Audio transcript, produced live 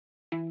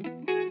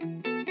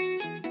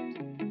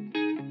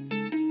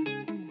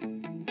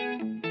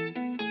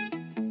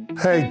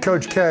Hey,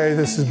 Coach K,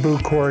 this is Boo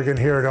Corrigan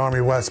here at Army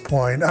West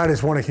Point. I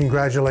just want to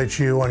congratulate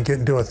you on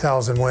getting to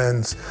 1,000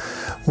 wins.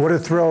 What a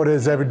thrill it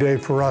is every day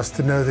for us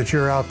to know that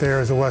you're out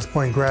there as a West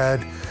Point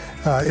grad.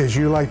 As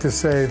you like to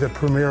say, the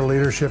premier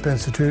leadership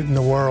institute in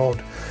the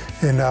world.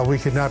 And we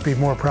could not be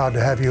more proud to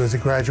have you as a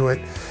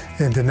graduate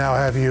and to now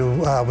have you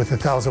with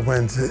 1,000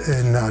 wins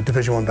in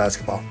Division I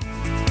basketball.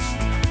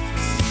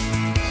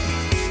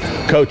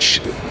 Coach,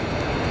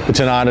 it's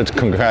an honor to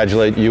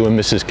congratulate you and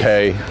Mrs.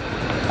 K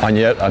on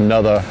yet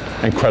another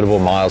incredible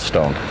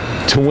milestone.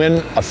 To win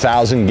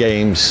 1,000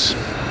 games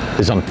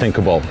is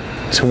unthinkable.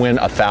 To win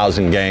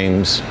 1,000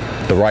 games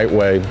the right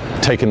way,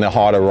 taking the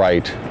harder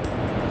right,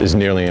 is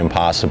nearly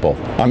impossible.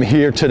 I'm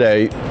here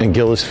today in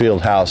Gillis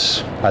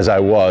Fieldhouse as I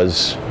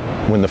was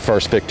when the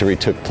first victory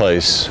took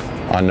place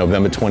on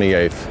November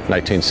 28th,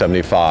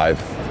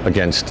 1975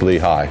 against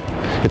Lehigh.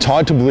 It's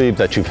hard to believe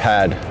that you've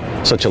had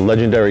such a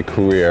legendary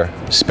career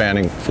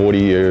spanning 40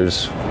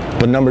 years,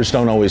 but numbers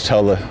don't always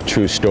tell the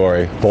true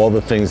story of all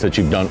the things that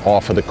you've done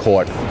off of the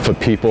court for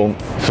people,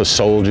 for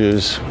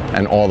soldiers,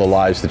 and all the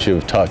lives that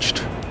you've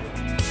touched.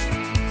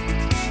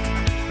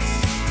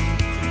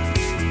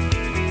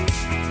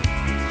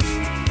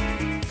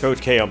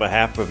 Coach K, on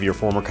behalf of your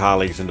former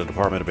colleagues in the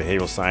Department of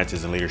Behavioral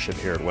Sciences and Leadership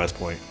here at West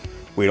Point,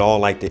 we'd all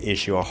like to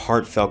issue a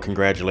heartfelt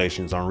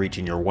congratulations on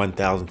reaching your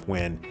 1,000th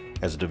win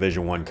as a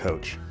Division I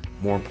coach.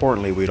 More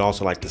importantly, we'd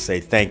also like to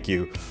say thank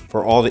you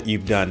for all that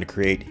you've done to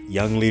create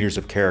young leaders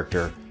of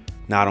character,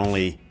 not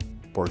only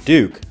for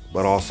Duke,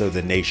 but also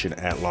the nation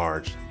at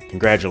large.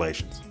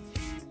 Congratulations.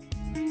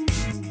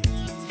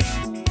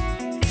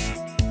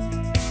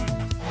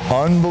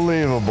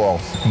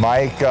 Unbelievable.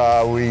 Mike,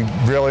 we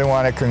really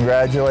want to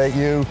congratulate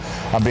you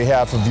on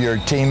behalf of your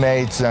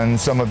teammates and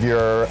some of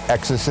your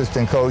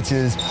ex-assistant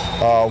coaches.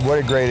 What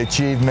a great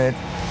achievement.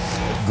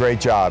 Great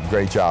job,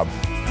 great job.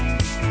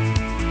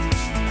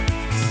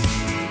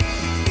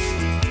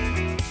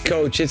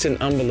 Coach, it's an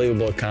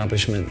unbelievable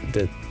accomplishment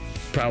that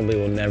probably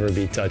will never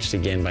be touched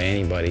again by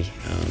anybody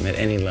at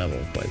any level.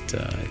 But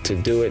to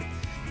do it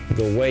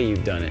the way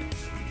you've done it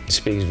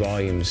speaks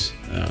volumes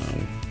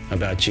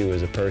about you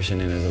as a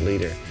person and as a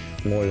leader,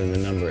 more than the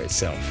number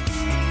itself.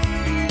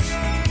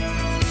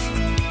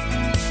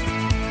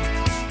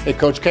 Hey,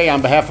 Coach K,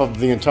 on behalf of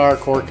the entire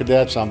Corps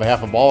cadets, on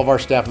behalf of all of our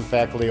staff and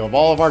faculty, of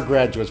all of our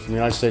graduates from the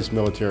United States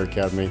Military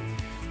Academy,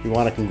 we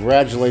want to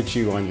congratulate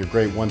you on your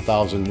great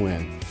 1,000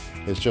 win.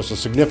 It's just a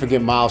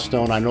significant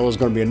milestone. I know there's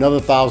going to be another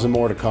 1,000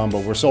 more to come,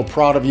 but we're so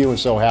proud of you and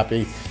so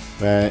happy,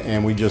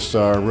 and we just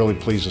are really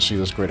pleased to see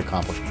this great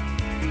accomplishment.